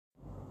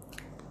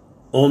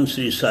ఓం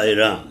శ్రీ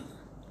సాయిరామ్.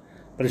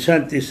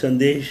 ప్రశాంతి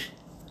సందేశ్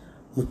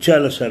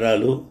ముత్యాల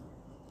సరాలు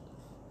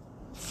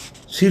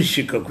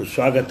శీర్షికకు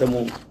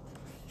స్వాగతము,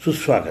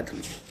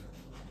 సుస్వాగతము.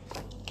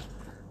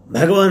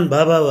 భగవాన్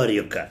బాబా వారి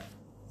యొక్క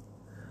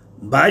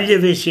బాల్య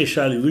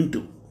విశేషాలు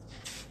వింటూ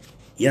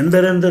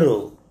ఎందరెందరో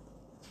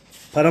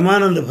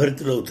పరమానంద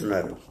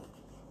భరితులవుతున్నారు.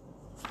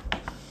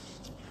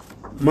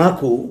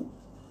 మాకు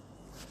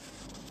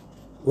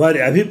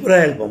వారి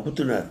అభిప్రాయాలు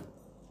పంపుతున్నారు.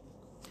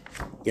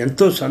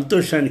 ఎంతో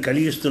సంతోషాన్ని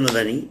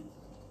కలిగిస్తున్నదని,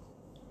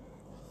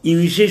 ఈ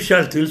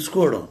విశేషాలు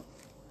తెలుసుకోవడం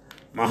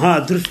మహా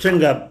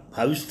అదృష్టంగా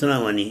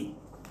భావిస్తున్నామని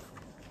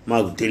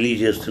మాకు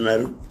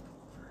తెలియజేస్తున్నారు.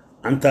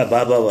 అంతా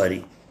బాబావారి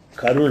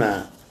కరుణ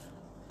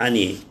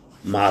అని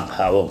మా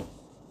భావం.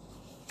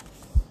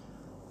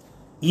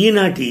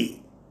 ఈనాటి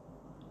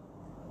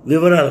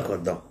వివరాలకు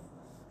వద్దాం.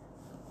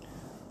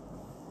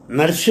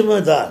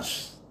 నరసింహదాస్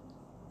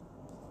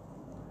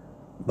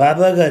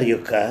బాబా గారి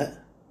యొక్క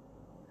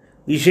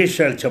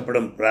విశేషాలు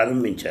చెప్పడం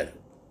ప్రారంభించారు.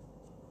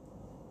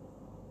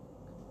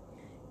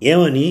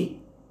 ఏమని?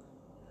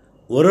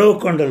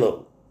 ఉరవకొండలో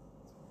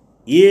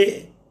ఏ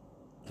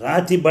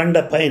రాతి బండ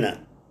పైన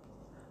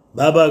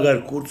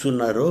బాబాగారు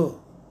కూర్చున్నారో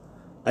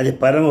అది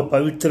పరమ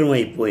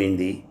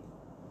పవిత్రమైపోయింది.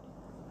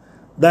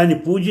 దాన్ని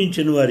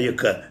పూజించిన వారి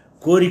యొక్క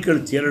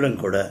కోరికలు తీరడం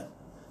కూడా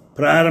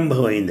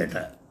ప్రారంభమైందట.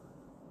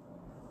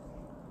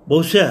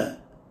 బహుశా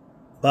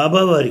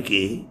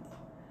బాబావారికి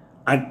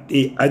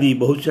అది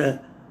బహుశా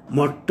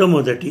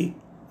మొట్టమొదటి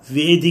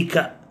వేదిక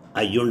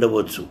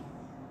అయ్యుండవచ్చు.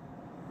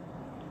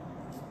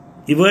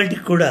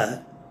 ఇవాటికి కూడా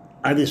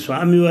అది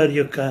స్వామివారి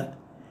యొక్క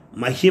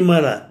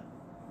మహిమల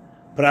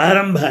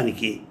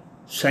ప్రారంభానికి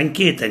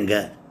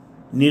సంకేతంగా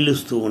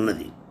నిలుస్తూ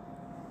ఉన్నది.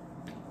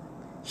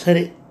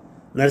 సరే,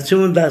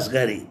 నరసింహదాస్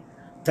గారి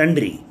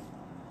తండ్రి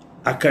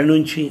అక్కడి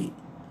నుంచి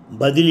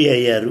బదిలీ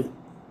అయ్యారు.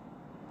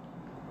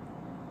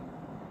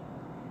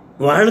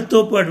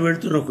 వాళ్ళతో పాటు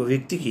వెళుతున్న ఒక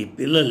వ్యక్తికి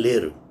పిల్లలు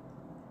లేరు.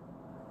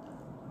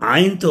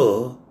 ఆయనతో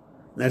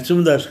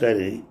నరసింహదాస్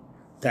గారి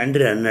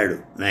తండ్రి అన్నాడు,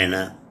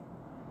 నాయనా,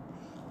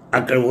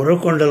 అక్కడ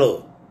ఉరవకొండలో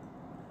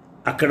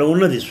అక్కడ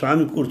ఉన్నది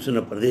స్వామి కూర్చున్న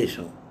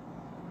ప్రదేశం,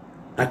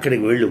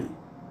 అక్కడికి వెళ్ళు,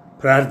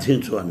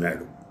 ప్రార్థించు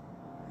అన్నాడు.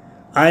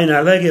 ఆయన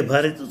అలాగే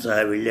భార్యతో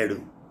సహా వెళ్ళాడు,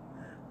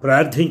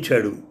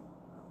 ప్రార్థించాడు,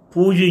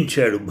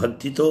 పూజించాడు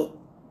భక్తితో.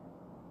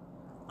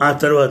 ఆ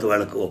తర్వాత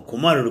వాళ్ళకు ఒక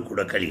కుమారుడు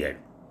కూడా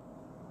కలిగాడు.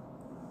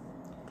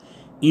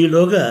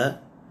 ఈలోగా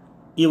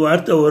ఈ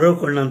వార్త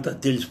ఉరవకొండంతా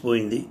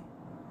తెలిసిపోయింది.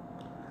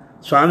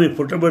 స్వామి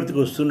పుట్టబర్తికి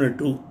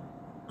వస్తున్నట్టు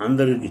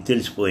అందరికీ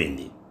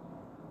తెలిసిపోయింది.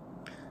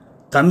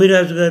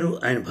 తమ్మిరాజు గారు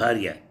ఆయన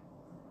భార్య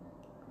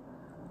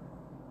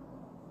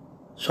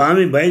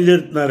స్వామి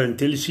బయలుదేరుతున్నారని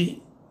తెలిసి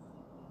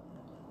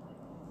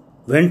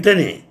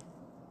వెంటనే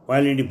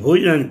వాళ్ళని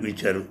భోజనానికి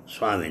పిలిచారు.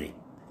 స్వామిని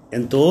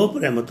ఎంతో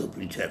ప్రేమతో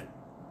పిలిచారు.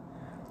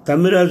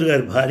 తమ్మిరాజు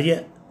గారి భార్య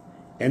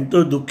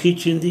ఎంతో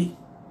దుఃఖించింది,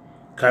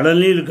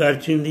 కడనీళ్ళు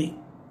కార్చింది.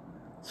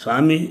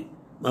 స్వామి,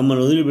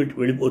 మమ్మల్ని వదిలిపెట్టి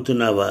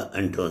వెళ్ళిపోతున్నావా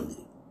అంటోంది.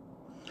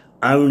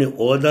 ఆవిడని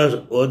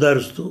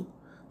ఓదారుస్తూ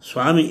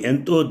స్వామి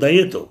ఎంతో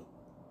దయతో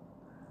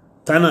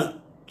తన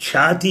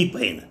ఛాతీ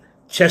పైన,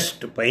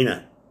 చెస్ట్ పైన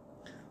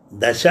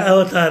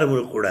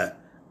దశావతారములు కూడా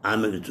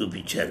ఆమెకు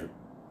చూపించారు.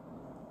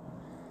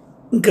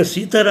 ఇంకా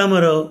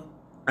సీతారామరావు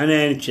అని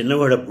ఆయన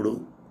చిన్నవాడప్పుడు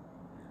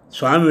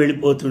స్వామి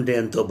వెళ్ళిపోతుంటే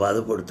ఎంతో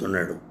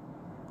బాధపడుతున్నాడు.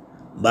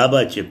 బాబా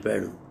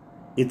చెప్పాడు,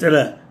 ఇతర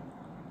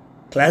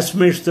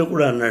క్లాస్మేట్స్తో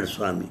కూడా అన్నాడు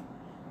స్వామి,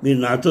 మీరు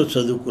నాతో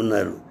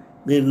చదువుకున్నారు,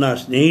 మీరు నా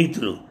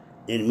స్నేహితులు,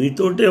 నేను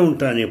మీతోటే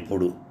ఉంటాను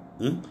ఎప్పుడు,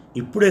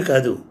 ఇప్పుడే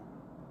కాదు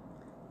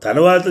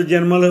తర్వాత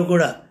జన్మలో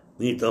కూడా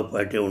మీతో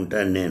పాటే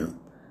ఉంటాను నేను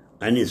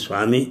అని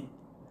స్వామి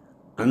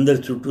అందరి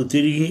చుట్టూ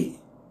తిరిగి,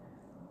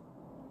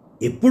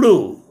 ఎప్పుడు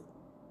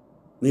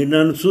మీరు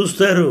నన్ను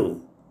చూస్తారు,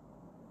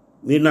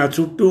 మీరు నా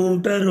చుట్టూ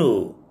ఉంటారు,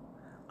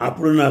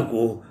 అప్పుడు నాకు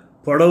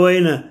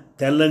పొడవైన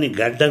తెల్లని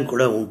గడ్డం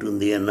కూడా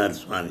ఉంటుంది అన్నారు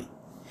స్వామి.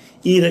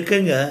 ఈ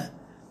రకంగా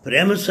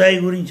ప్రేమ సాయి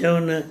గురించి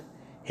ఏమన్నా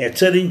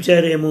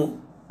హెచ్చరించారేమో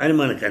అని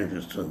మనకు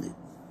అనిపిస్తుంది.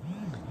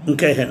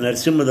 ఇంకా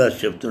నరసింహదాస్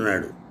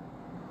చెప్తున్నాడు,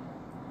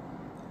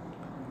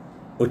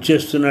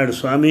 వచ్చేస్తున్నాడు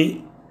స్వామి,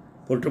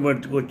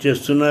 పుట్టబర్తికి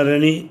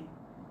వచ్చేస్తున్నారని.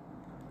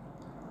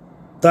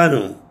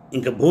 తాను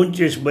ఇంకా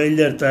భోంచేసి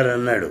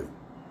బయలుదేరతారన్నాడు.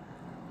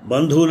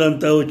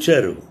 బంధువులంతా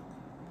వచ్చారు.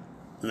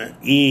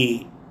 ఈ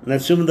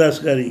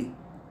నరసింహదాస్ గారి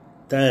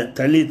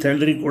తల్లి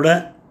తండ్రి కూడా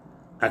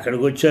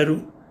అక్కడికి వచ్చారు.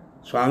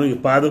 స్వామికి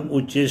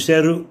పాదపూజ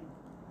చేశారు.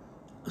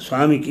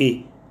 స్వామికి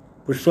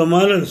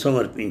పుష్పమాలను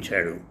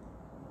సమర్పించాడు.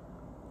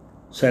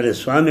 సరే,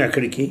 స్వామి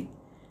అక్కడికి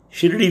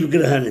షిరిడి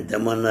విగ్రహాన్ని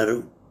తెమ్మన్నారు.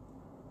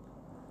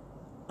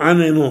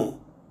 ఆమెమో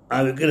ఆ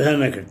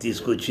విగ్రహాన్ని అక్కడ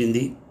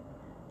తీసుకొచ్చింది.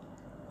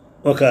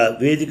 ఒక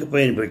వేదిక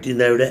పైన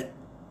పెట్టింది ఆవిడ.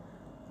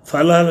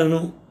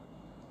 ఫలాలను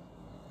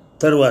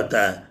తరువాత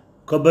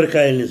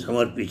కొబ్బరికాయల్ని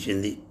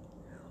సమర్పించింది.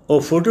 ఓ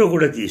ఫోటో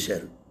కూడా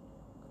తీశారు.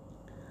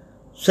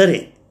 సరే,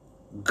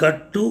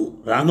 గట్టు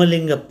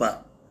రామలింగప్ప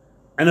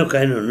అని ఒక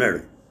ఆయన ఉన్నాడు.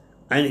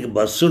 ఆయనకి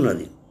బస్సు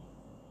ఉన్నది.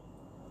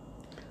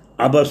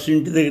 ఆ బస్సు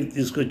ఇంటి దగ్గర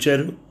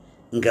తీసుకొచ్చారు.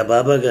 ఇంకా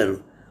బాబా గారు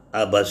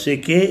ఆ బస్సు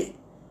ఎక్కే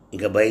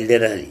ఇంకా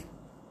బయలుదేరాలి.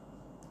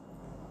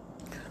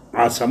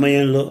 ఆ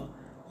సమయంలో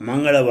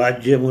మంగళ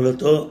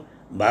వాద్యములతో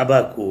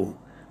బాబాకు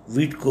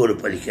వీడ్కోలు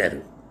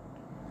పలికారు.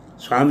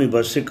 స్వామి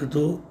బస్సు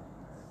ఎక్కుతూ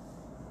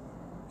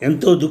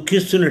ఎంతో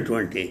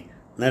దుఃఖిస్తున్నటువంటి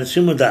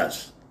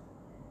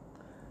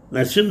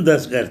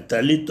నరసింహదాస్ గారి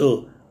తల్లితో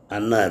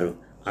అన్నారు,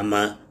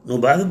 అమ్మా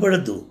నువ్వు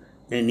బాధపడద్దు,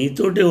 నేను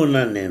నీతోటే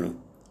ఉన్నాను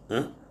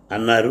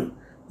అన్నారు.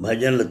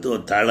 భజనలతో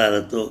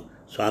తాళాలతో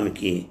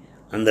స్వామికి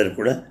అందరు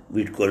కూడా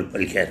వీడ్కోలు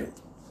పలికారు.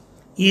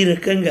 ఈ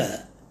రకంగా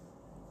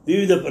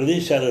వివిధ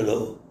ప్రదేశాలలో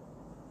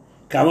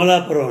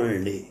కమలాపురం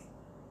నుండి,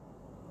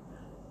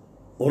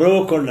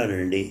 ఉరవకొండ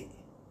నుండి,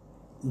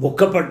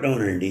 బుక్కపట్నం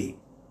నుండి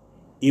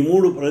ఈ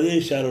 3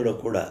 ప్రదేశాలలో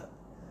కూడా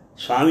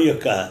స్వామి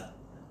యొక్క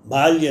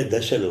బాల్య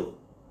దశలు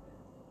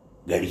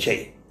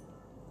గడిచాయి.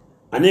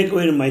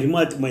 అనేకమైన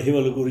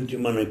మహిమల గురించి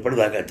మనం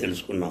ఇప్పటిదాకా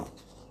తెలుసుకున్నాం.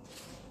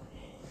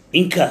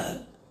 ఇంకా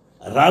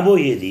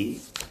రాబోయేది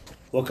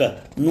ఒక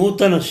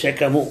నూతన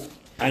శకము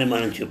అని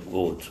మనం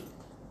చెప్పుకోవచ్చు.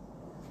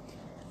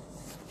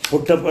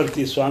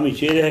 పుట్టపర్తి స్వామి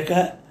చేరాక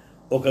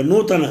ఒక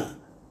నూతన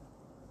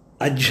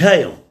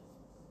అధ్యాయం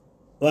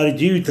వారి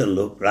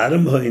జీవితంలో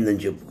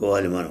ప్రారంభమైందని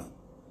చెప్పుకోవాలి మనం.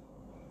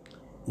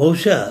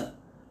 బహుశా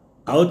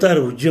అవతార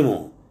ఉద్యమం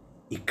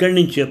ఇక్కడి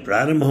నుంచే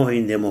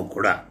ప్రారంభమైందేమో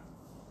కూడా.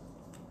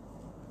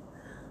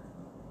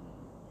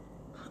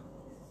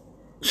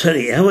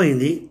 సరే,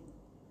 ఏమైంది?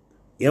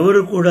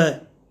 ఎవరు కూడా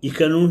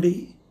ఇక నుండి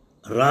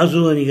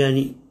రాజు అని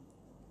కానీ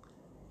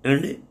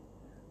అండి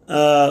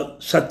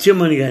సత్యం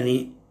అని కానీ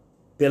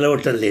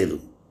పిలవటం లేదు.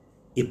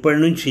 ఇప్పటి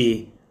నుంచి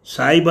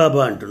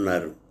సాయిబాబా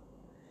అంటున్నారు.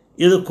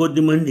 ఏదో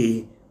కొద్దిమంది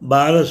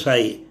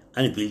బాలసాయి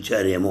అని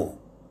పిలిచారేమో.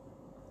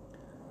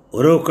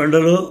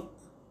 ఉరవకొండలో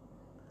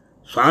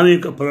స్వామి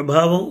యొక్క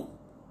ప్రభావం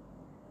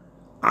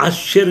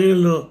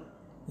ఆశ్చర్యంలో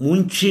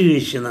ముంచి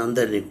వేసిన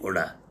అందరినీ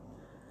కూడా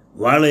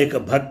వాళ్ళ యొక్క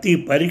భక్తి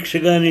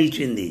పరీక్షగా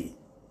నిలిచింది.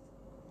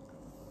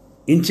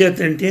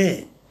 ఇంచేతంటే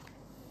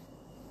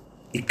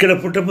ఇక్కడ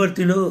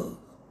పుట్టపర్తిలో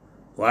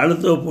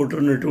వాళ్ళతో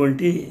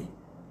పుట్టున్నటువంటి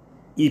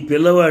ఈ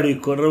పిల్లవాడు, ఈ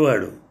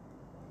కుర్రవాడు,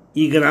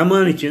 ఈ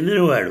గ్రామానికి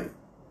చెందినవాడు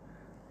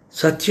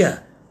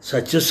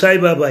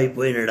సత్యసాయిబాబా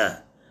అయిపోయినాడా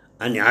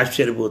అని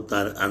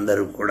ఆశ్చర్యపోతున్నారు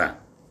అందరూ కూడా.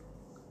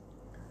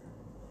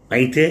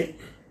 అయితే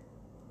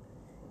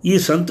ఈ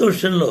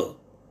సంతోషంలో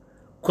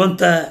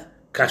కొంత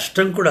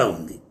కష్టం కూడా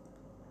ఉంది.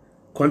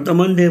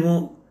 కొంతమంది ఏమో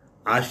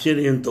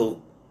ఆశ్చర్యంతో,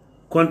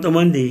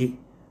 కొంతమంది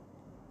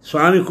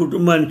స్వామి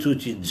కుటుంబాన్ని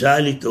చూసి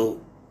జాలితో,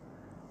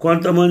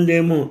 కొంతమంది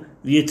ఏమో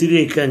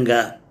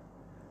వ్యతిరేకంగా,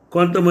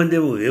 కొంతమంది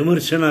ఏమో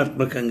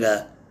విమర్శనాత్మకంగా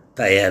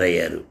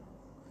తయారయ్యారు.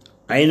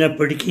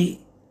 అయినప్పటికీ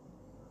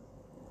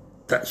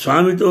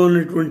స్వామితో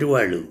ఉన్నటువంటి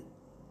వాళ్ళు,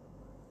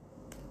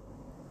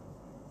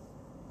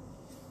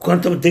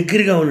 కొంత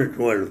దగ్గరగా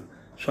ఉన్నటువంటి వాళ్ళు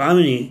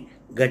స్వామిని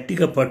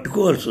గట్టిగా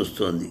పట్టుకోవాల్సి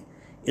వస్తుంది.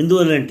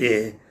 ఎందువల్లంటే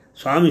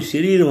స్వామి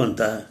శరీరం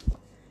అంతా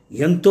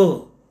ఎంతో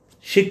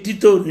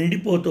శక్తితో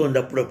నిండిపోతోంది,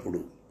 అప్పుడప్పుడు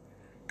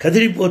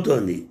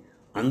కదిలిపోతోంది.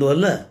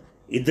 అందువల్ల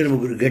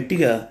 2-3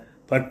 గట్టిగా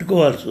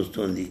పట్టుకోవాల్సి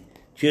వస్తుంది,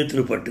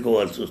 చేతులు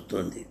పట్టుకోవాల్సి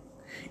వస్తుంది.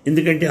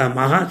 ఎందుకంటే ఆ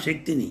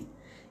మహాశక్తిని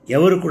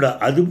ఎవరు కూడా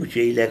అదుపు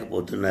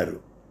చేయలేకపోతున్నారు.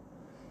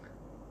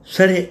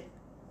 సరే,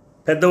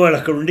 పెద్దవాళ్ళు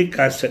అక్కడ ఉండి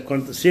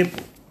కొంతసేపు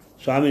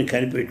స్వామిని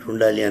కనిపెట్టి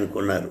ఉండాలి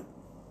అనుకున్నారు.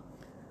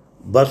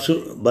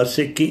 బస్సు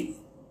ఎక్కి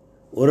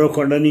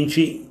ఉరవకొండ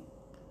నుంచి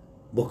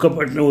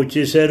బుక్కపట్నం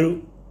వచ్చేశారు.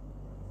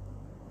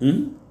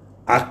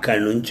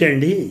 అక్కడి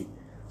నుంచండి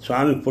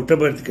స్వామి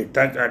పుట్టపర్తికి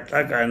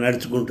టాకా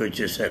నడుచుకుంటూ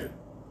వచ్చేశారు.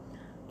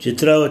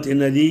 చిత్రావతి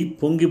నది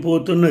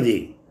పొంగిపోతున్నది.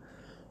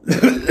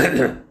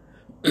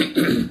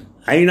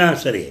 అయినా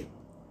సరే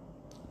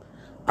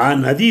ఆ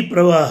నదీ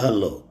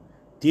ప్రవాహంలో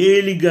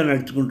తేలిగ్గా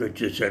నడుచుకుంటూ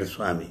వచ్చేసాడు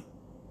స్వామి.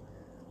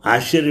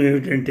 ఆశ్చర్యం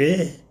ఏమిటంటే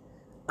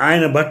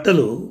ఆయన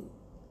బట్టలు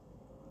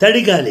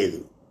తడి కాలేదు,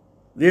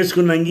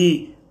 వేసుకున్న అంగి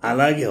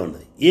అలాగే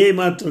ఉన్నది,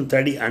 ఏమాత్రం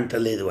తడి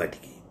అంటలేదు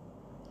వాటికి.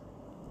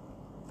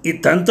 ఈ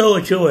తనతో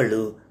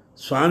వచ్చేవాళ్ళు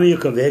స్వామి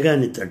యొక్క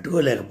వేగాన్ని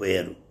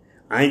తట్టుకోలేకపోయారు,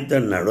 ఆయనతో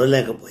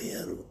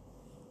నడవలేకపోయారు.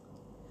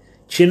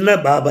 చిన్న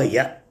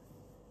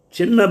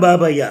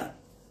బాబయ్య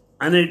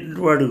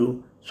అనేటువంటి వాడు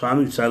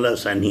స్వామికి చాలా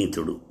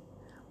సన్నిహితుడు.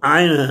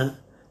 ఆయన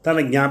తన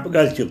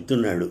జ్ఞాపకాలు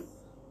చెప్తున్నాడు.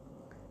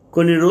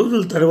 కొన్ని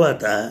రోజుల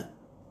తర్వాత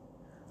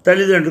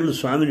తల్లిదండ్రులు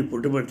స్వామిని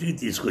పుట్టపర్తికి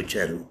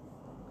తీసుకొచ్చారు.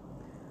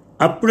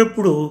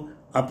 అప్పుడప్పుడు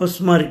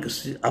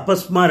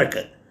అపస్మారక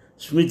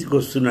స్థితికి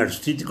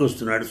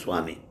వస్తున్నాడు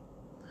స్వామి.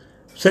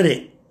 సరే,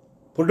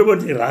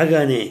 పుట్టపర్తికి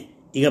రాగానే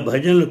ఇక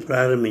భజనలు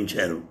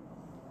ప్రారంభించారు.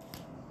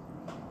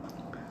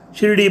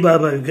 షిరిడీ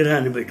బాబా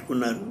విగ్రహాన్ని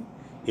పెట్టుకున్నారు.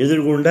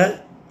 ఎదురుగుండా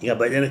ఇక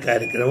భజన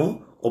కార్యక్రమం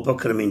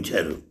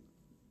ఉపక్రమించారు.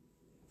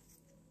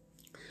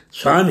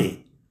 స్వామి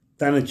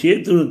తన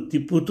చేతులను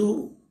తిప్పుతూ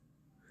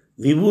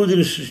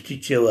విభూతిని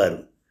సృష్టించేవారు,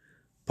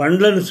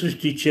 పండ్లను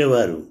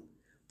సృష్టించేవారు,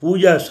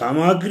 పూజా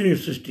సామాగ్రిని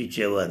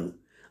సృష్టించేవారు.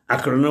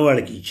 అక్కడున్న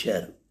వాళ్ళకి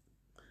ఇచ్చారు.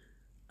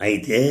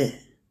 అయితే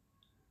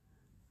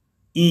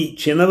ఈ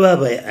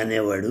చిన్నబాబాయ్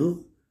అనేవాడు,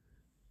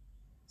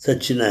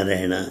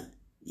 సత్యనారాయణ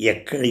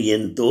ఎక్కడ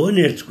ఎంతో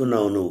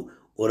నేర్చుకున్నావు నువ్వు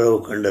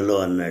ఉరవకొండలో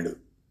అన్నాడు.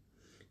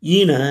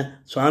 ఈయన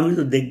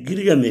స్వామితో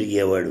దగ్గరగా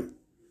మెలిగేవాడు.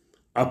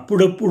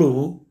 అప్పుడప్పుడు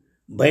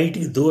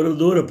బయటికి దూర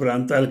దూర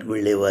ప్రాంతాలకు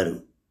వెళ్ళేవారు.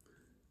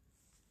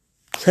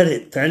 సరే,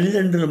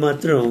 తల్లిదండ్రులు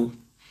మాత్రం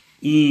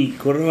ఈ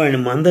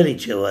కుర్రవాడిని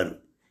మందలిచ్చేవారు.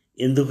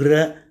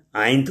 ఎందుకురా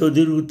ఆయనతో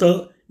తిరుగుతావు,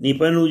 నీ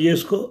పని నువ్వు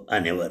చేసుకో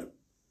అనేవారు.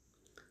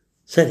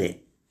 సరే,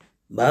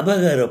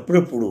 బాబాగారు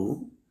అప్పుడప్పుడు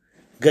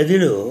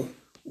గదిలో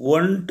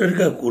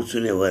ఒంటరిగా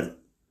కూర్చునేవారు.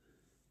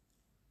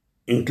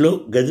 ఇంట్లో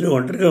గదిలో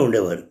ఒంటరిగా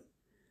ఉండేవారు.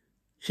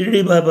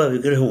 షిరిడి బాబా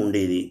విగ్రహం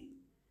ఉండేది.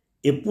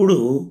 ఎప్పుడూ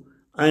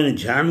ఆయన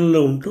ధ్యానంలో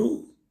ఉంటూ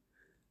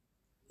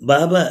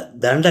బాబా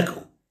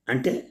దండకం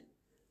అంటే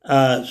ఆ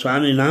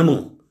స్వామి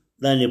నామం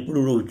దాన్ని ఎప్పుడు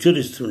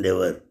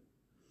ఉచ్చరిస్తుండేవారు.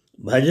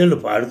 భజనలు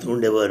పాడుతూ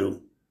ఉండేవారు.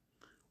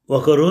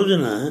 ఒక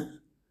రోజున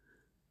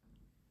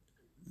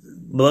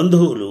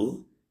బంధువులు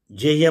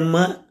జయమ్మ,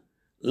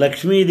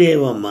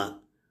 లక్ష్మీదేవమ్మ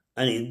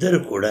అని ఇద్దరు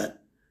కూడా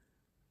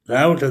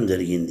రావటం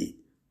జరిగింది.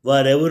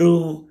 వారెవరు?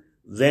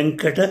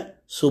 వెంకట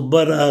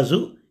సుబ్బరాజు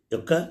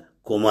యొక్క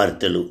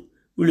కుమార్తెలు.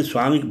 వీళ్ళు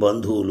స్వామికి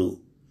బంధువులు.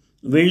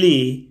 వెళ్ళి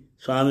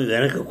స్వామి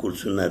వెనక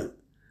కూర్చున్నారు.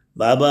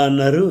 బాబా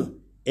అన్నారు,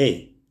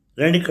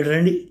 రండి, ఇక్కడ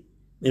రండి,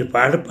 మీరు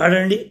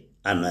పాడండి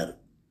అన్నారు.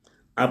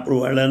 అప్పుడు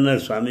వాళ్ళు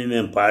అన్నారు, స్వామి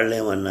మేము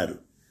పాడలేమన్నారు.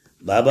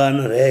 బాబా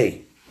అన్నారు,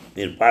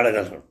 మీరు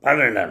పాడగలరు,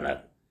 పాడండి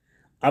అన్నారు.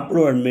 అప్పుడు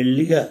వాడు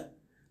మెల్లిగా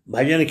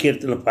భజన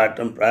కీర్తన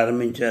పాడటం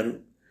ప్రారంభించారు.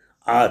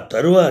 ఆ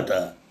తరువాత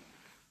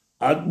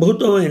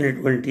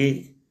అద్భుతమైనటువంటి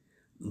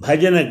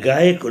భజన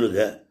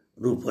గాయకులుగా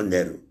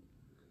రూపొందారు.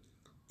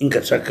 ఇంకా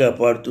చక్కగా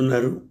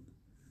పాడుతున్నారు.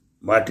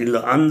 వాటిల్లో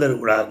అందరూ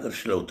కూడా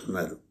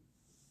ఆకర్షితులవుతున్నారు.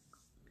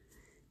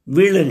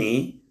 వీళ్ళని,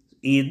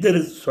 ఈ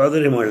ఇద్దరు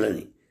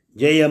సోదరిమణులని,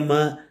 జయమ్మ,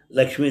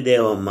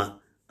 లక్ష్మీదేవమ్మ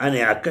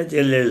అనే అక్క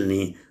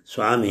చెల్లెళ్ళని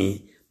స్వామి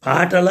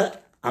పాటల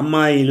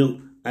అమ్మాయిలు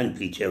అని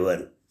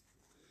పిలిచేవారు.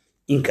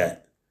 ఇంకా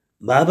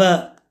బాబా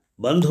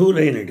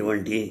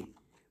బంధువులైనటువంటి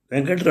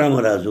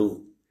వెంకటరామరాజు,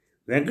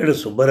 వెంకట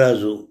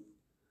సుబ్బరాజు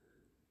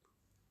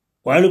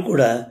వాళ్ళు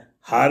కూడా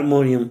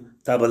హార్మోనియం,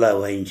 తబలా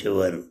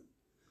వాయించేవారు.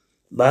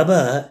 బాబా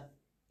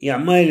ఈ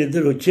అమ్మాయిలు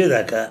ఇద్దరు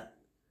వచ్చేదాకా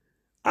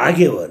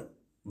ఆగేవారు.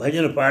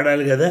 భజన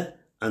పాడాలి కదా,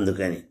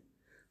 అందుకని.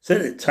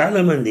 సరే,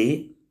 చాలామంది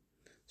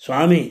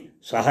స్వామి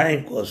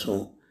సహాయం కోసం,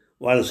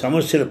 వాళ్ళ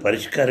సమస్యల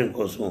పరిష్కారం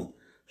కోసం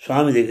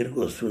స్వామి దగ్గరికి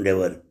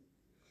వస్తుండేవారు.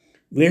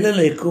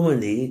 వీళ్ళలో ఎక్కువ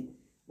మంది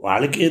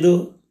వాళ్ళకేదో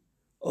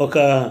ఒక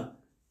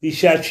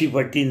పిశాచి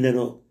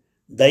పట్టిందనో,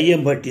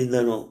 దయ్యం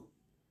పట్టిందనో,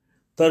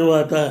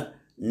 తరువాత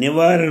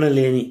నివారణ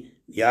లేని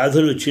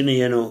వ్యాధులు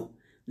వచ్చినాయనో,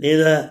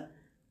 లేదా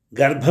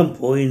గర్భం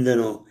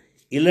పోయిందనో,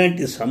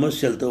 ఇలాంటి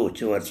సమస్యలతో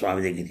వచ్చేవారు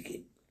స్వామి దగ్గరికి.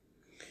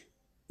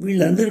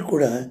 వీళ్ళందరూ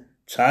కూడా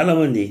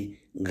చాలామంది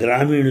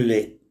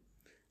గ్రామీణులే.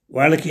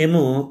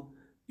 వాళ్ళకేమో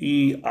ఈ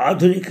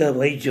ఆధునిక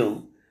వైద్యం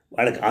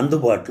వాళ్ళకి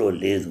అందుబాటులో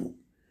లేదు.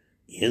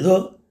 ఏదో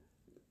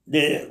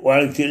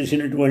వాళ్ళకి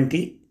తెలిసినటువంటి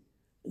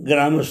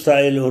గ్రామ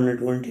స్థాయిలో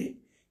ఉన్నటువంటి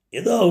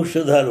ఏదో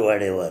ఔషధాలు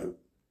వాడేవారు.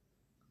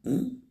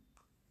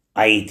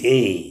 అయితే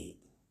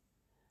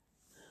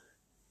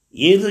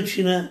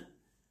ఏదొచ్చినా,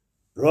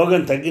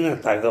 రోగం తగ్గినా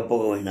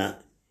తగ్గకపోయినా,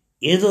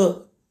 ఏదో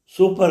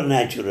సూపర్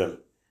న్యాచురల్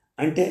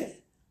అంటే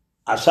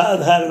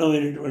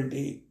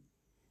అసాధారణమైనటువంటి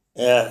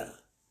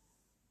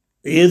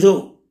ఏదో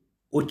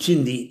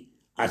వచ్చింది,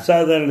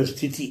 అసాధారణ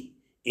స్థితి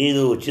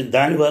ఏదో వచ్చింది,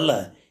 దానివల్ల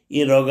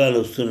ఈ రోగాలు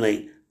వస్తున్నాయి,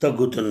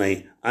 తగ్గుతున్నాయి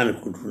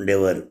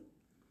అనుకుంటుండేవారు.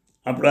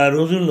 అప్పుడు ఆ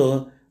రోజుల్లో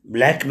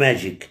బ్లాక్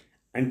మ్యాజిక్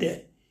అంటే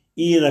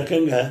ఈ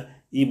రకంగా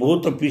ఈ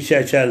భూత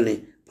పిశాచాల్ని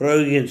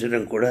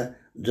ప్రయోగించడం కూడా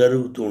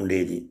జరుగుతూ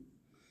ఉండేది.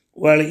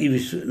 వాళ్ళకి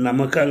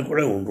నమ్మకాలు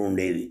కూడా ఉంటూ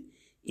ఉండేవి.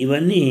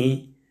 ఇవన్నీ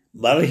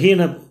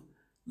బలహీన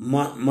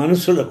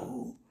మనసులకు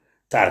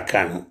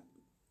తార్కాణం.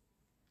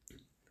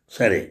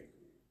 సరే,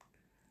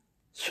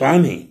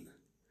 స్వామి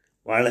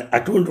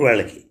అటువంటి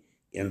వాళ్ళకి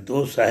ఎంతో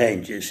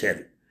సహాయం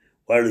చేశారు.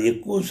 వాళ్ళు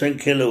ఎక్కువ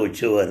సంఖ్యలో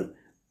వచ్చేవారు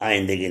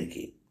ఆయన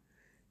దగ్గరికి.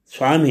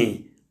 స్వామి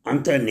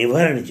అంతా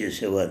నివారణ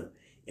చేసేవారు.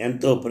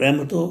 ఎంతో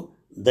ప్రేమతో,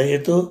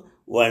 దయతో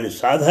వాడిని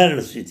సాధారణ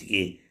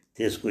స్థితికి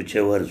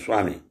తీసుకొచ్చేవారు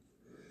స్వామి.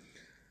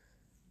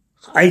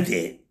 అయితే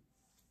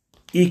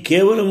ఈ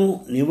కేవలము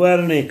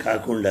నివారణే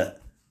కాకుండా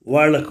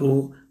వాళ్లకు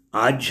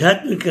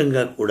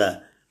ఆధ్యాత్మికంగా కూడా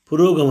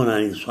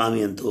పురోగమనానికి స్వామి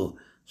ఎంతో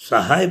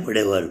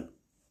సహాయపడేవారు.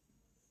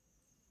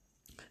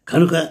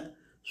 కనుక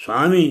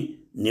స్వామి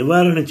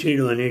నివారణ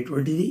చేయడం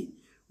అనేటువంటిది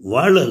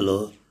వాళ్ళల్లో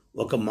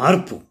ఒక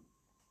మార్పు,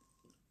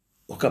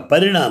 ఒక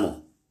పరిణామం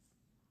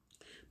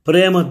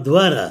ప్రేమ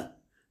ద్వారా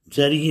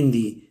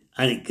జరిగింది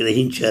అని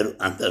గ్రహించారు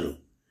అందరూ.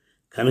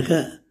 కనుక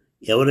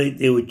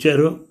ఎవరైతే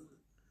వచ్చారో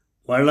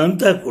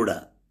వాళ్ళంతా కూడా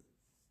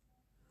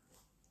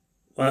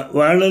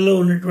వాళ్ళలో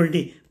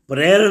ఉన్నటువంటి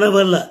ప్రేరణ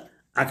వల్ల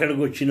అక్కడికి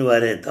వచ్చిన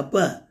వారే తప్ప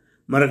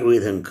మరొక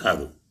విధం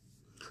కాదు.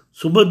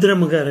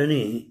 సుభద్రమ్మ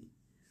గారని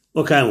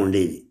ఒక ఆమె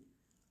ఉండేది.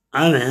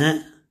 ఆమె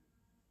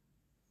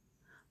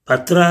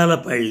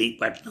పత్రాలపల్లి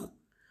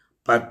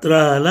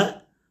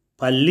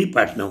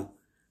పట్నం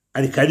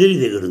అది కదిరి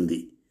దగ్గరుంది.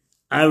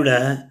 ఆవిడ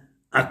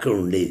అక్కడ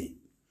ఉండేది.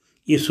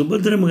 ఈ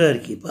సుభద్రమ్మ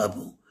గారికి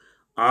పాపం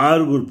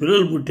 6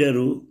 పిల్లలు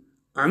పుట్టారు.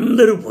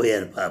 అందరూ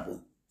పోయారు పాపం.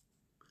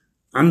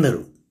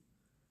 అందరూ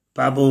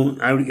పాపం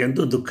ఆవిడకి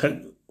ఎంతో దుఃఖం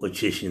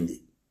వచ్చేసింది.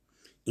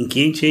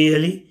 ఇంకేం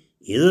చేయాలి,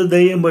 ఏదో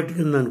దయ్యం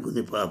పట్టుకుంది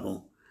అనుకుంది పాపం.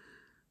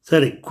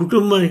 సరే,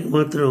 కుటుంబానికి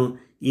మాత్రం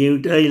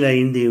ఏమిటా ఇలా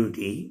అయింది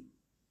ఏమిటి,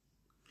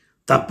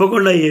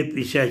 తప్పకుండా ఏ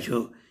పిశాచో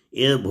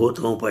ఏదో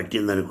భూతం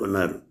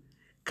పట్టిందనుకున్నారు.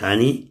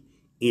 కానీ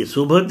ఈ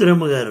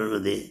సుభద్రమ్మ గారు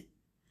ఉన్నదే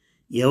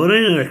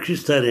ఎవరైనా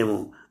రక్షిస్తారేమో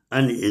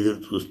అని ఎదురు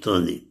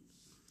చూస్తోంది.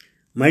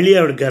 మళ్ళీ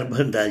ఆవిడ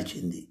గర్భం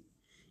దాల్చింది.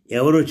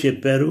 ఎవరో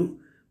చెప్పారు,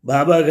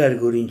 బాబాగారి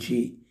గురించి,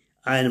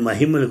 ఆయన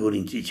మహిమల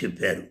గురించి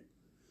చెప్పారు.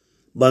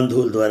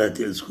 బంధువుల ద్వారా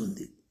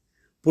తెలుసుకుంది.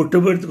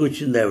 పుట్టబడికి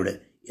వచ్చింది ఆవిడ,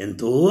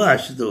 ఎంతో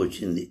ఆశతో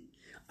వచ్చింది.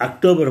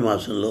 అక్టోబర్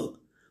మాసంలో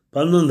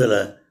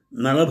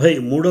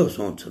 1943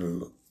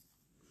 సంవత్సరంలో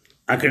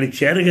అక్కడికి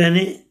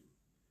చేరగానే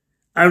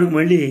ఆవిడకి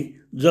మళ్ళీ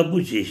జబ్బు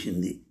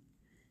చేసింది.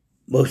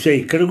 బహుశా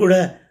ఇక్కడ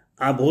కూడా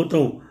ఆ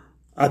భూతం,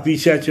 ఆ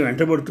పిశాచం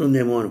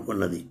వెంటబడుతుందేమో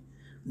అనుకున్నది.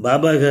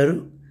 బాబాగారు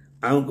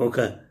ఆమెకు ఒక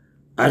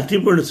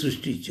అరటిపండు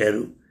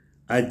సృష్టించారు.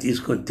 అది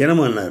తీసుకొని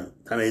తినమన్నారు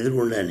తన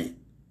ఎదురుగుండానే.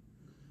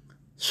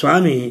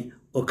 స్వామి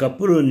ఒక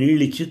కప్పులో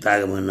నీళ్ళిచ్చి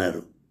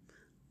తాగమన్నారు.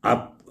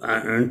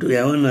 అంటూ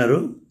ఏమన్నారు,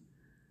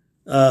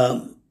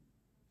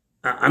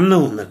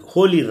 అన్నం ఉన్న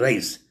హోలీ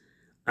రైస్,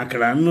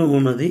 అక్కడ అన్నం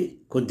ఉన్నది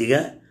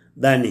కొద్దిగా,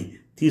 దాన్ని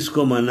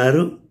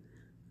తీసుకోమన్నారు.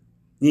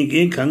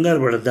 నీకేం కంగారు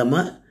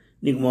పడద్దమ్మా,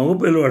 నీకు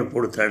మగపిల్లవాడు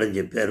పుడతాడని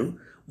చెప్పారు.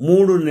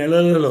 3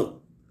 నెలలలో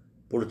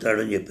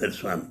పుడతాడని చెప్పారు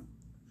స్వామి.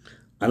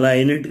 అలా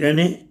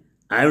అయినట్టుగానే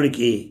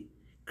ఆవిడకి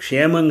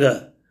క్షేమంగా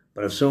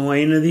ప్రసవం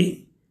అయినది.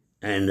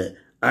 అండ్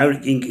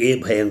ఆవిడకి ఇంకే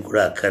భయం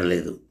కూడా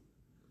అక్కర్లేదు.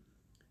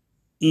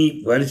 ఈ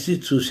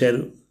పరిస్థితి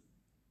చూశారు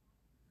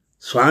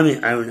స్వామి,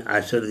 ఆవిడని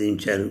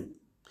ఆశీర్వదించారు.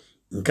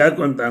 ఇంకా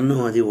కొంత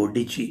అన్నం అది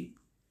వడ్డించి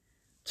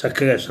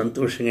చక్కగా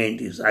సంతోషంగా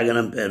ఇంటికి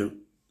సాగనంపారు.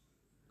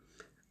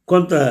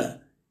 కొంత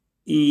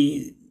ఈ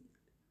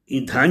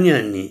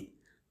ధాన్యాన్ని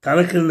తల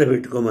క్రింద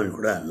పెట్టుకోమని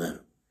కూడా అన్నారు.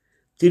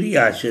 తిరిగి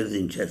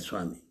ఆశీర్వదించారు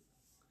స్వామి.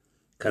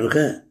 కనుక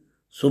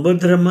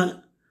సుభద్రమ్మ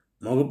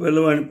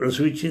మగపిల్లవాడిని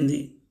ప్రసవించింది.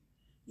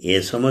 ఏ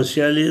సమస్య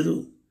లేదు.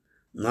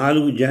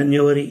 4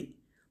 జనవరి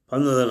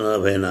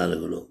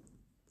 1944లో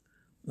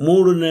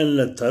 3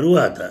 నెలల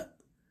తరువాత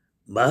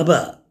బాబా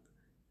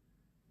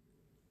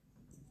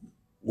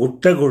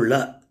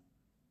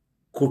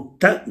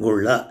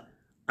కుట్టగుళ్ళ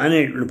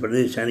అనేటువంటి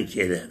ప్రదేశానికి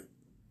చేరారు.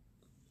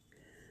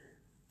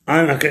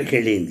 ఆమె అక్కడికి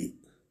వెళ్ళింది.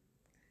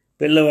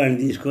 పిల్లవాడిని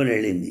తీసుకొని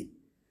వెళ్ళింది.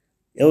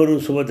 ఎవరు?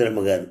 సుభద్రమ్మ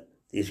గారు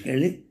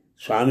తీసుకెళ్ళి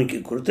స్వామికి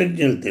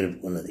కృతజ్ఞతలు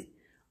తెలుపుకున్నది.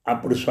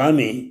 అప్పుడు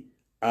స్వామి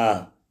ఆ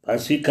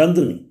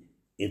పసికందుని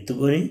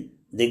ఎత్తుకొని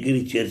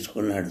దగ్గరికి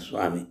చేర్చుకున్నాడు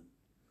స్వామి.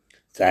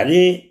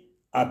 సరే,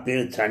 ఆ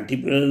చంటి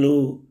పిల్లలు,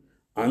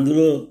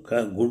 అందులో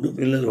గుడ్డు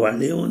పిల్లలు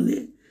వాళ్ళే ఉంది,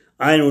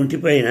 ఆయన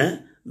ఒంటిపైన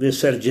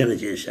విసర్జన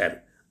చేశారు.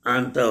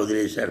 అంతా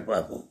వదిలేశారు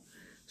పాపం.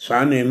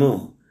 స్వామి ఏమో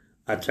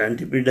ఆ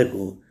చంటి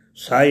బిడ్డకు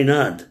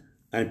సాయినాథ్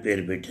అని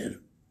పేరు పెట్టారు.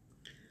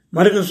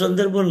 మరొక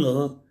సందర్భంలో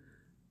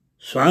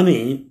స్వామి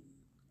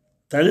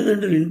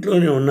తల్లిదండ్రులు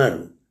ఇంట్లోనే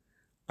ఉన్నారు.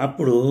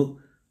 అప్పుడు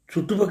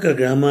చుట్టుపక్కల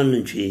గ్రామాల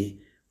నుంచి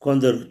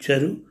కొందరు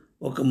వచ్చారు.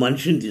 ఒక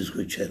మనిషిని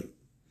తీసుకొచ్చారు.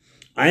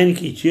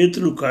 ఆయనకి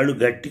చేతులు కాళ్ళు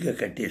గట్టిగా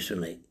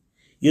కట్టేస్తున్నాయి.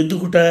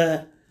 ఎందుకుట?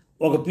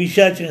 ఒక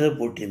పిశాచ మీద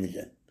పుట్టిందిట.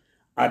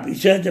 ఆ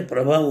పిశాచ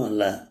ప్రభావం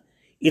వల్ల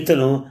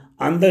ఇతను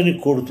అందరినీ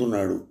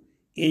కొడుతున్నాడు.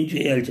 ఏం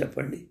చేయాలి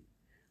చెప్పండి?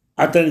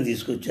 అతన్ని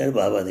తీసుకొచ్చారు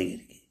బాబా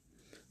దగ్గరికి.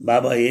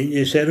 బాబా ఏం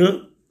చేశారు?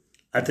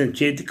 అతని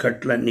చేతి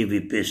కట్లన్నీ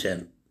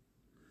విప్పేశారు.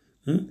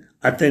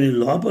 అతని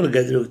లోపల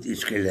గదిలోకి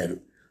తీసుకెళ్లారు.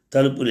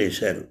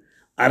 తలుపులేశారు.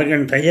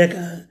 అరగంట అయ్యాక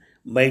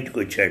బయటకు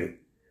వచ్చాడు.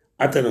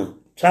 అతను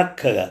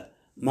చక్కగా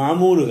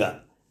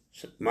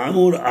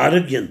మామూలు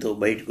ఆరోగ్యంతో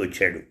బయటకు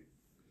వచ్చాడు.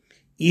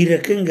 ఈ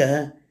రకంగా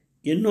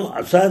ఎన్నో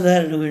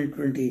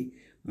అసాధారణమైనటువంటి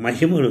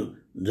మహిమలు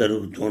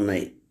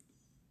జరుగుతున్నాయి.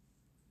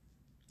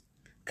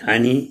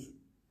 కానీ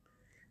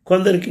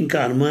కొందరికి ఇంకా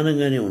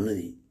అనుమానంగానే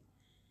ఉన్నది.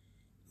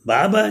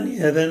 బాబాని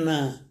ఏదన్నా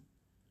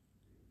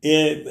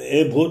ఏ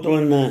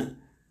భూతమన్నా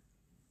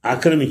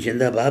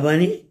ఆక్రమించిందా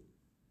బాబాని,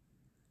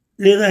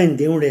 లేదా ఆయన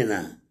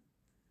దేవుడేనా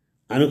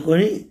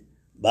అనుకొని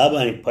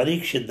బాబాని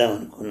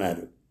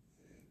పరీక్షిద్దామనుకున్నారు.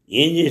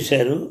 ఏం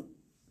చేశారు?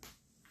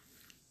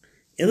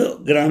 ఏదో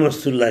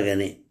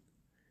గ్రామస్తుల్లాగానే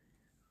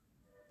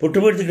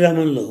పుట్టపర్తి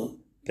గ్రామంలో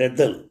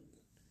పెద్దలు,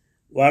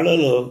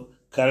 వాళ్ళలో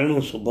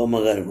కరణం సుబ్బమ్మ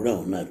గారు కూడా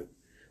ఉన్నారు.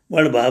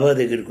 వాళ్ళు బాబా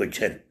దగ్గరికి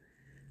వచ్చారు.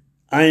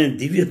 ఆయన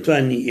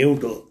దివ్యత్వాన్ని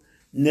ఏమిటో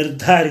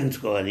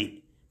నిర్ధారించుకోవాలి,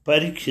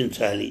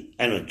 పరీక్షించాలి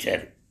అని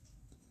వచ్చారు.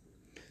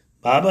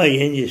 బాబా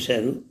ఏం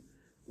చేశారు?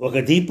 ఒక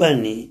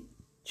దీపాన్ని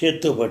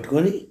చేత్తో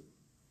పట్టుకొని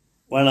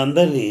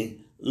వాళ్ళందరినీ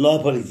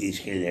లోపలికి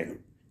తీసుకెళ్ళాడు.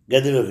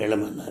 గదిలోకి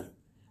వెళ్ళమన్నారు.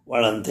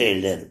 వాళ్ళంతా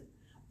వెళ్ళారు.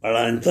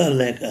 వాళ్ళంతా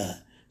లేక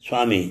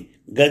స్వామి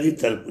గది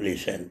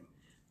తలుపులేశారు.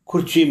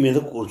 కుర్చీ మీద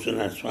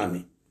కూర్చున్నారు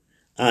స్వామి.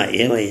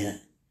 ఏమయ్యా,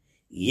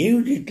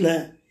 ఏమిటి ఇట్లా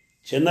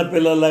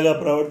చిన్నపిల్లల్లాగా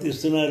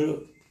ప్రవర్తిస్తున్నారు?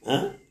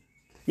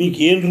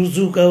 మీకేం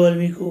రుజువు కావాలి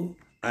మీకు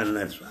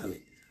అన్నారు స్వామి.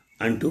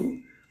 అంటూ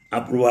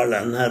అప్పుడు వాళ్ళు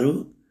అన్నారు,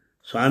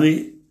 స్వామి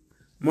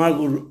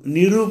మాకు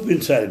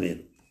నిరూపించాలి,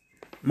 మీరు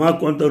మాకు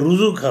కొంత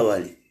రుజువు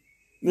కావాలి,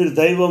 మీరు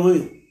దైవము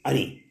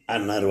అని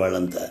అన్నారు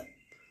వాళ్ళంతా.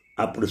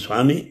 అప్పుడు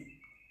స్వామి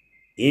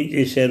ఏం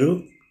చేశారు,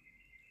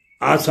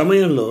 ఆ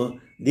సమయంలో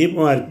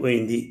దీపం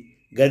ఆరిపోయింది,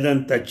 గది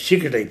అంతా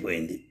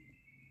చీకటైపోయింది.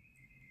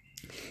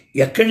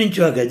 ఎక్కడి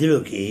నుంచో ఆ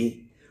గదిలోకి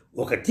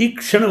ఒక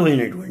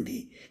తీక్షణమైనటువంటి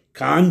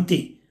కాంతి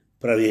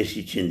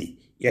ప్రవేశించింది.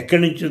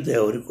 ఎక్కడి నుంచో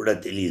ఎవరికి కూడా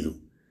తెలియదు.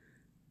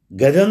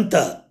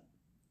 గదంతా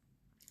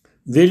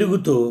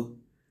వెలుగుతో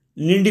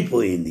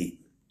నిండిపోయింది.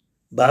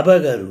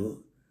 బాబాగారు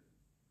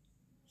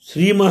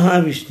శ్రీ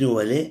మహావిష్ణువు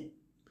వలె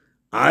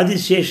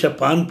ఆదిశేష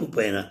పాన్పు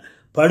పైన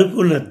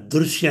పడుకున్న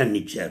దృశ్యాన్ని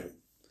ఇచ్చారు.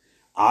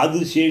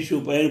 ఆదిశేషు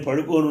పైన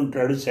పడుకొని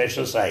ఉంటాడు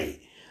శేషసాయి.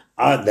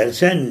 ఆ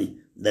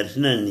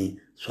దర్శనాన్ని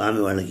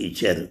స్వామి వాళ్ళకి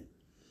ఇచ్చారు.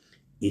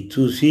 ఇది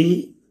చూసి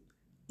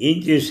ఏం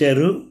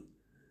చేశారు,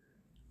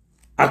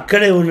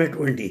 అక్కడే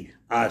ఉన్నటువంటి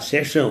ఆ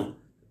శేషం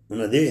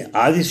ఉన్నదే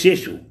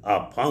ఆదిశేషు, ఆ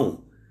పాము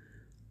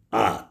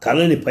ఆ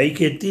తలని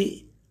పైకెత్తి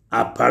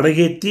ఆ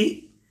పడగెత్తి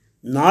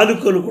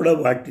నాలుకలు కూడా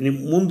వాటిని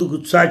ముందుకు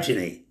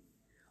చాచినాయి.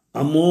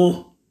 అమ్మో,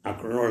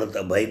 అక్కడ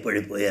వాళ్ళంతా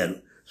భయపడిపోయారు.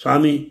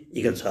 స్వామి,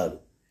 ఇక చాలు,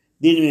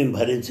 దీన్ని మేము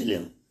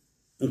భరించలేము,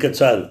 ఇంకా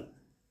చాలు,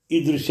 ఈ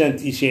దృశ్యాన్ని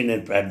తీసేయండి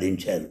అని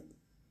ప్రార్థించారు.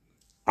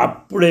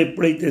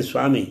 ఎప్పుడైతే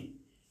స్వామి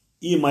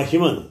ఈ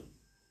మహిమను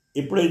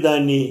ఎప్పుడైతే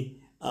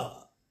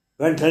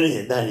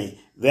వెంటనే దాన్ని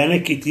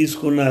వెనక్కి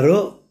తీసుకున్నారో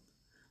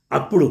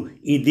అప్పుడు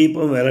ఈ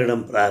దీపం వెలగడం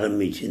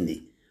ప్రారంభించింది.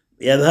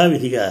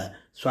 యథావిధిగా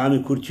స్వామి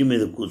కుర్చీ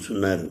మీద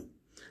కూర్చున్నారు.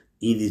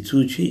 ఇది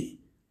చూచి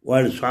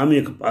వాళ్ళు స్వామి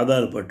యొక్క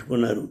పాదాలు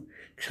పట్టుకున్నారు,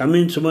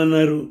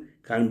 క్షమించమన్నారు.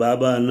 కానీ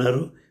బాబా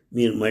అన్నారు,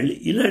 మీరు మళ్ళీ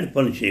ఇలాంటి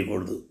పనులు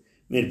చేయకూడదు,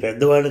 మీరు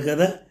పెద్దవాళ్ళు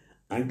కదా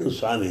అంటూ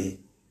స్వామి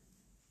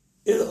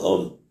ఏదో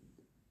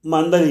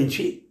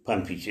మందలించి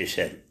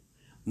పంపించేశారు.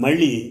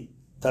 మళ్ళీ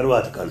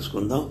తర్వాత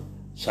కలుసుకుందాం.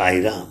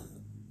 సాయిరామ్.